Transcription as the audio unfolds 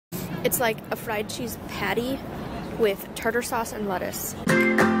It's like a fried cheese patty with tartar sauce and lettuce.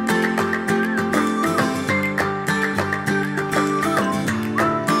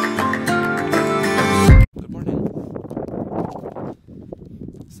 Good morning.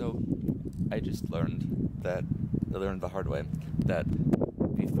 So, I just learned the hard way that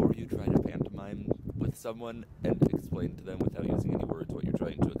before you try to pantomime with someone and explain to them without using any words what you're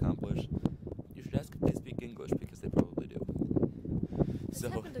trying to accomplish, you should ask if they speak English, because they probably do. It's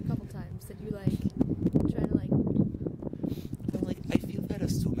happened a couple times that you try to I feel bad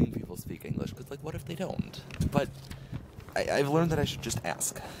assuming people speak English, because what if they don't? But I've learned that I should just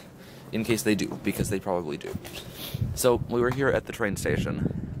ask, in case they do, because they probably do. So we were here at the train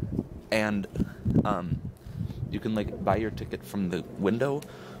station, and you can buy your ticket from the window,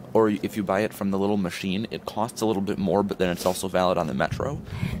 or if you buy it from the little machine, it costs a little bit more, but then it's also valid on the metro,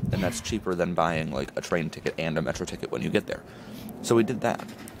 and that's cheaper than buying a train ticket and a metro ticket when you get there. So we did that,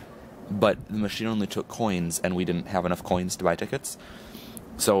 but the machine only took coins, and we didn't have enough coins to buy tickets.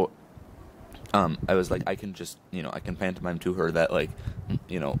 So I was I can just, I can pantomime to her that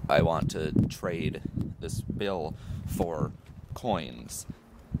I want to trade this bill for coins.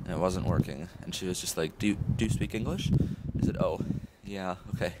 And it wasn't working, and she was just like, do you speak English? I said, oh, yeah,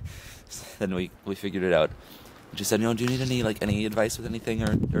 okay. Then we figured it out. And she said, do you need any advice with anything,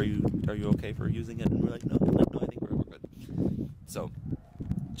 or are you okay for using it? And we're like, no, I think we're good. So,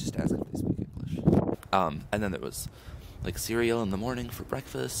 just ask if they speak English. And then there was cereal in the morning for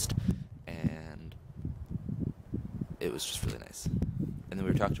breakfast, and it was just really nice. And then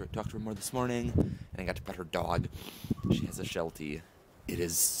we talked to her more this morning, and I got to pet her dog. She has a Sheltie. It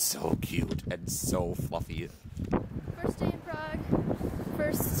is so cute and so fluffy. First day in Prague,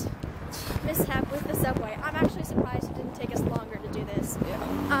 first mishap with the subway. I'm actually surprised it didn't take us longer to do this.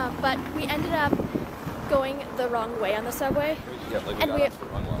 Yeah. But we ended up going the wrong way on the subway. Yeah,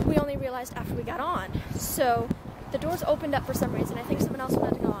 we only realized after we got on. So the doors opened up for some reason. I think someone else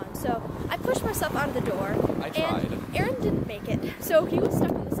wanted to go on. So I pushed myself out of the door. I tried. And Aaron didn't make it. So he was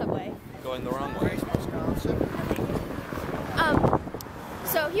stuck on the subway. Going the wrong way.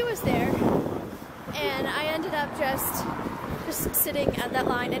 So he was there, and I ended up just sitting at that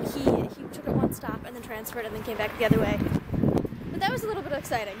line, and he took it one stop and then transferred and then came back the other way. But that was a little bit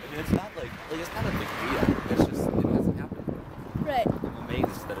exciting. I mean, it's not it's not a big deal. It's just it hasn't happened. Right. I'm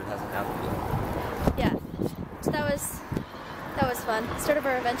amazed that it hasn't happened Yeah. So that was fun. Start of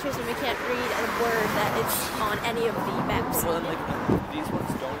our adventures, and we can't read a word that is on any of the maps. Well, and these ones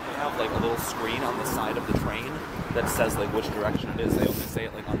don't have a little screen on the side of the train that says which direction it is. They only say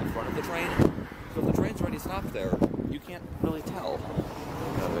it on the front of the train. So if the train's already stopped there, you can't really tell.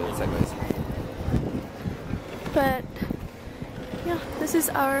 But yeah, this is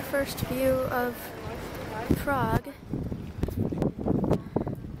our first view of Prague.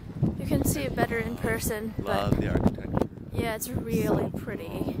 You can see it better in person. Love the architecture. Yeah, it's really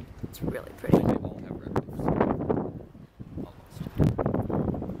pretty. It's really pretty. They all have records. Almost.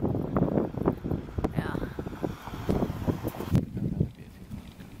 Yeah.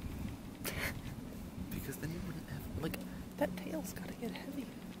 Because then you wouldn't have that tail's gotta get heavy.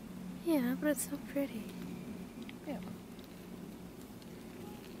 Yeah, but it's so pretty. Yeah.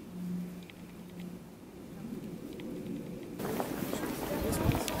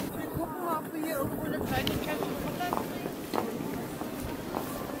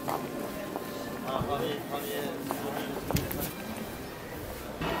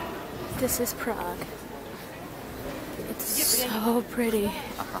 This is Prague. It's so pretty.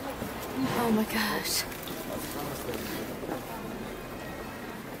 Oh my gosh.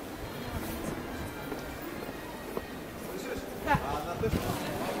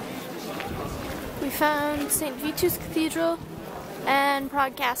 We found St. Vitus Cathedral and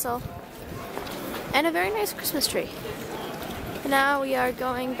Prague Castle and a very nice Christmas tree. And now we are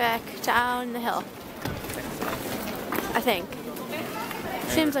going back down the hill. I think.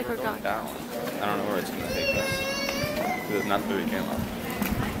 Seems like we're going down. I don't know where it's going to take us. There's not the camera.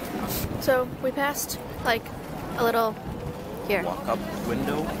 So we passed a little here. Walk-up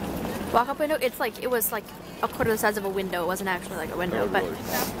window? Walk-up window? It was a quarter the size of a window. It wasn't actually a window, but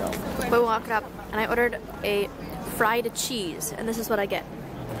we walk up, and I ordered a fried cheese, and this is what I get.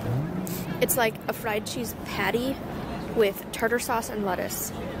 It's like a fried cheese patty with tartar sauce and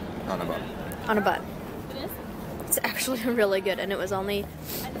lettuce. On a bun. On a bun. It's actually really good, and it was only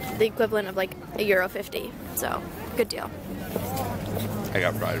the equivalent of €1.50. So, good deal. I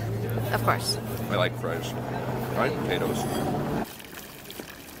got fried. Of course. I like fries. Fried potatoes.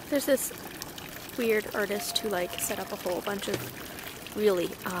 There's this weird artist who set up a whole bunch of really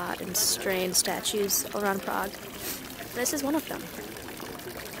odd and strange statues around Prague. This is one of them.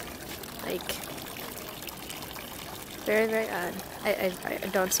 Like, very, very odd. I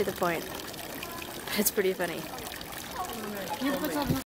don't see the point. It's pretty funny.